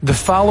The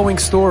following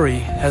story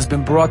has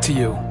been brought to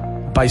you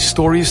by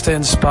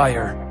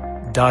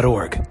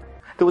StoriesToInspire.org.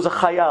 There was a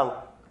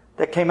chayal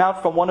that came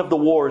out from one of the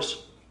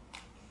wars,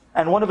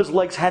 and one of his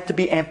legs had to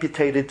be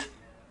amputated.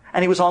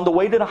 And he was on the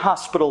way to the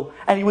hospital,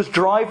 and he was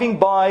driving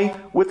by,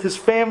 with his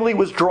family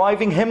was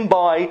driving him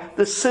by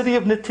the city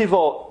of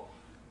Netivot.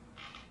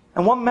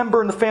 And one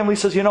member in the family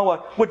says, you know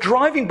what, we're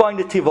driving by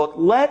Netivot,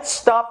 let's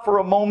stop for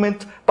a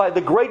moment by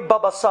the great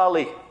Baba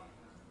Sali.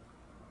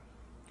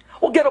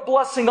 We'll get a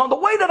blessing on the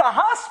way to the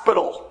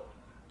hospital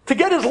to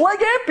get his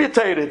leg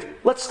amputated.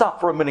 Let's stop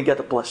for a minute and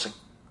get a blessing.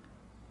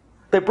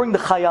 They bring the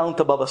chayal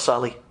into Baba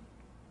Sali.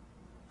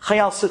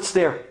 Chayal sits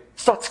there,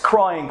 starts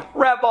crying,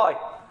 Rabbi,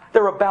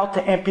 they're about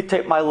to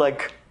amputate my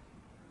leg.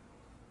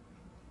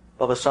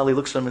 Baba Sali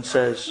looks at him and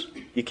says,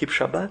 you keep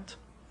Shabbat?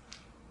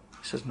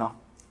 He says, no.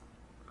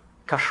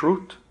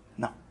 Kashrut?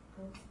 No.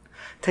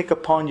 Take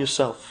upon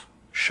yourself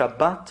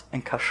Shabbat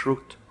and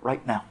Kashrut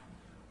right now.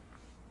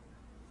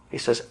 He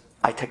says,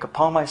 I take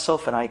upon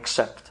myself and I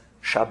accept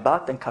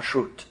Shabbat and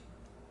Kashrut.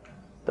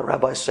 The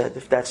rabbi said,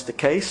 if that's the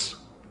case,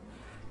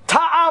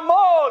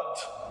 Ta'amod!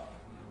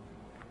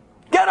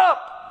 Get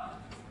up!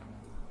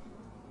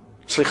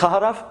 Slicha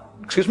harav?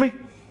 Excuse me?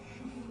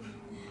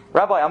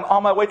 Rabbi, I'm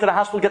on my way to the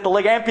hospital to get the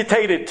leg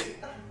amputated.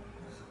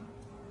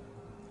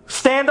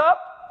 Stand up?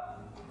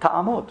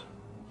 Ta'amod.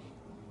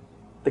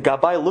 The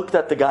Gabbai looked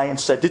at the guy and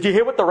said, did you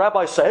hear what the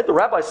rabbi said? The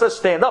rabbi says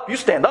stand up, you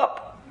stand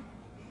up.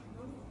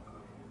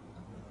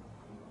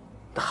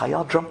 The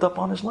chayal jumped up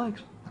on his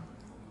legs.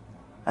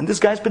 And this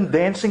guy's been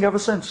dancing ever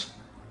since.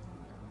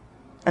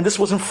 And this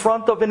was in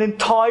front of an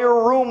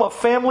entire room of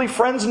family,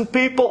 friends, and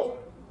people.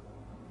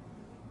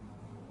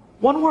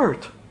 One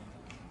word.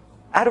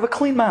 Out of a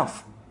clean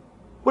mouth.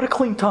 With a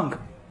clean tongue.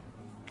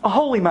 A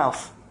holy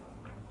mouth.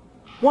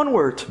 One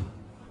word.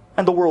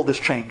 And the world has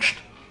changed.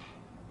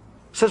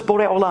 Says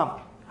Borei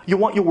Olam, you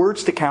want your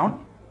words to count?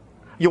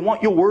 You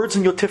want your words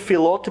and your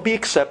tefillot to be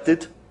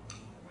accepted?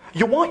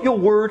 You want your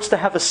words to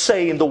have a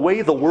say in the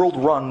way the world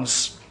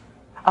runs.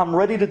 I'm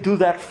ready to do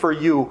that for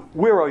you.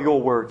 Where are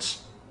your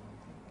words?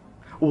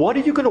 What are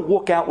you going to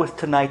walk out with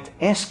tonight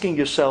asking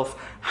yourself,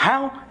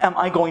 how am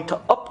I going to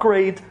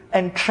upgrade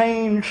and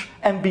change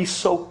and be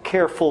so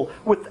careful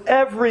with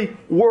every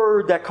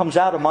word that comes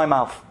out of my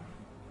mouth?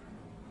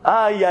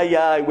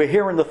 We're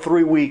here in the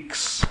 3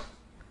 weeks.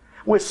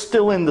 We're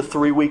still in the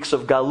 3 weeks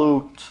of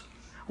Galut.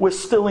 We're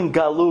still in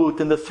Galut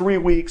in the 3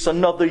 weeks,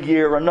 another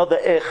year, another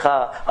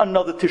Echa,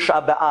 another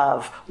Tisha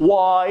B'Av.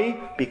 Why?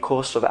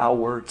 Because of our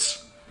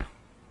words.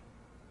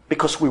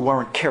 Because we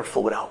weren't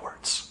careful with our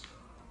words.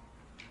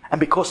 And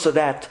because of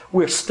that,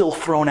 we're still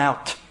thrown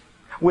out.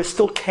 We're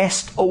still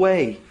cast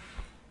away.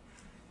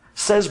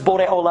 Says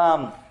Borei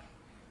Olam,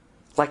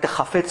 like the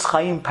Chafetz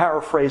Chaim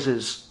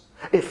paraphrases,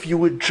 if you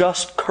would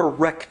just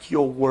correct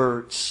your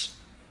words,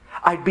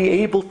 I'd be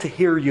able to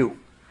hear you.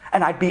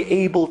 And I'd be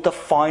able to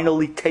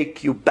finally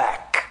take you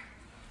back.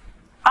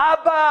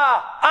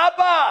 Abba!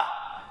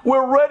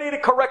 We're ready to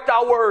correct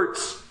our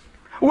words.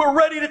 We're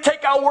ready to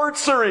take our words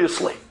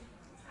seriously.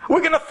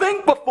 We're going to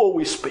think before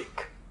we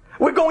speak.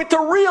 We're going to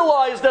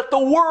realize that the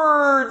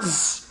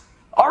words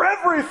are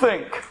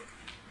everything.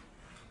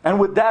 And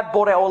with that,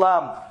 Borei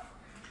Olam,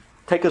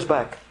 take us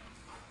back.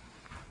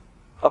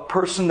 A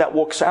person that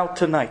walks out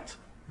tonight,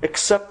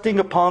 accepting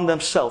upon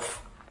themselves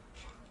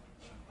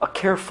a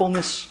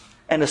carefulness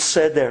and a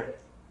seder,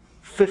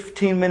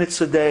 15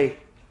 minutes a day,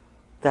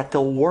 that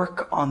they'll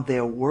work on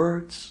their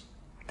words,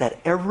 that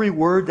every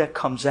word that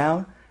comes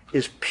out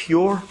is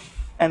pure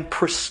and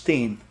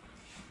pristine.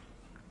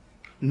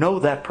 Know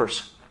that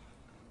person.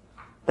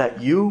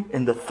 That you,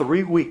 in the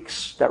 3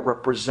 weeks that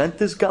represent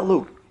this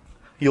Galut,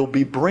 you'll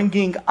be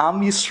bringing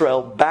Am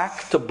Yisrael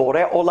back to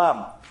Borei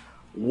Olam,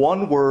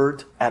 one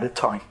word at a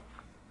time.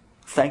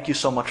 Thank you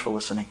so much for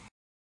listening.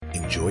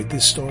 Enjoyed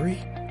this story?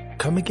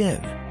 Come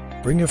again.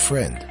 Bring a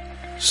friend.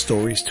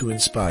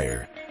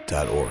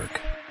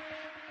 StoriesToInspire.org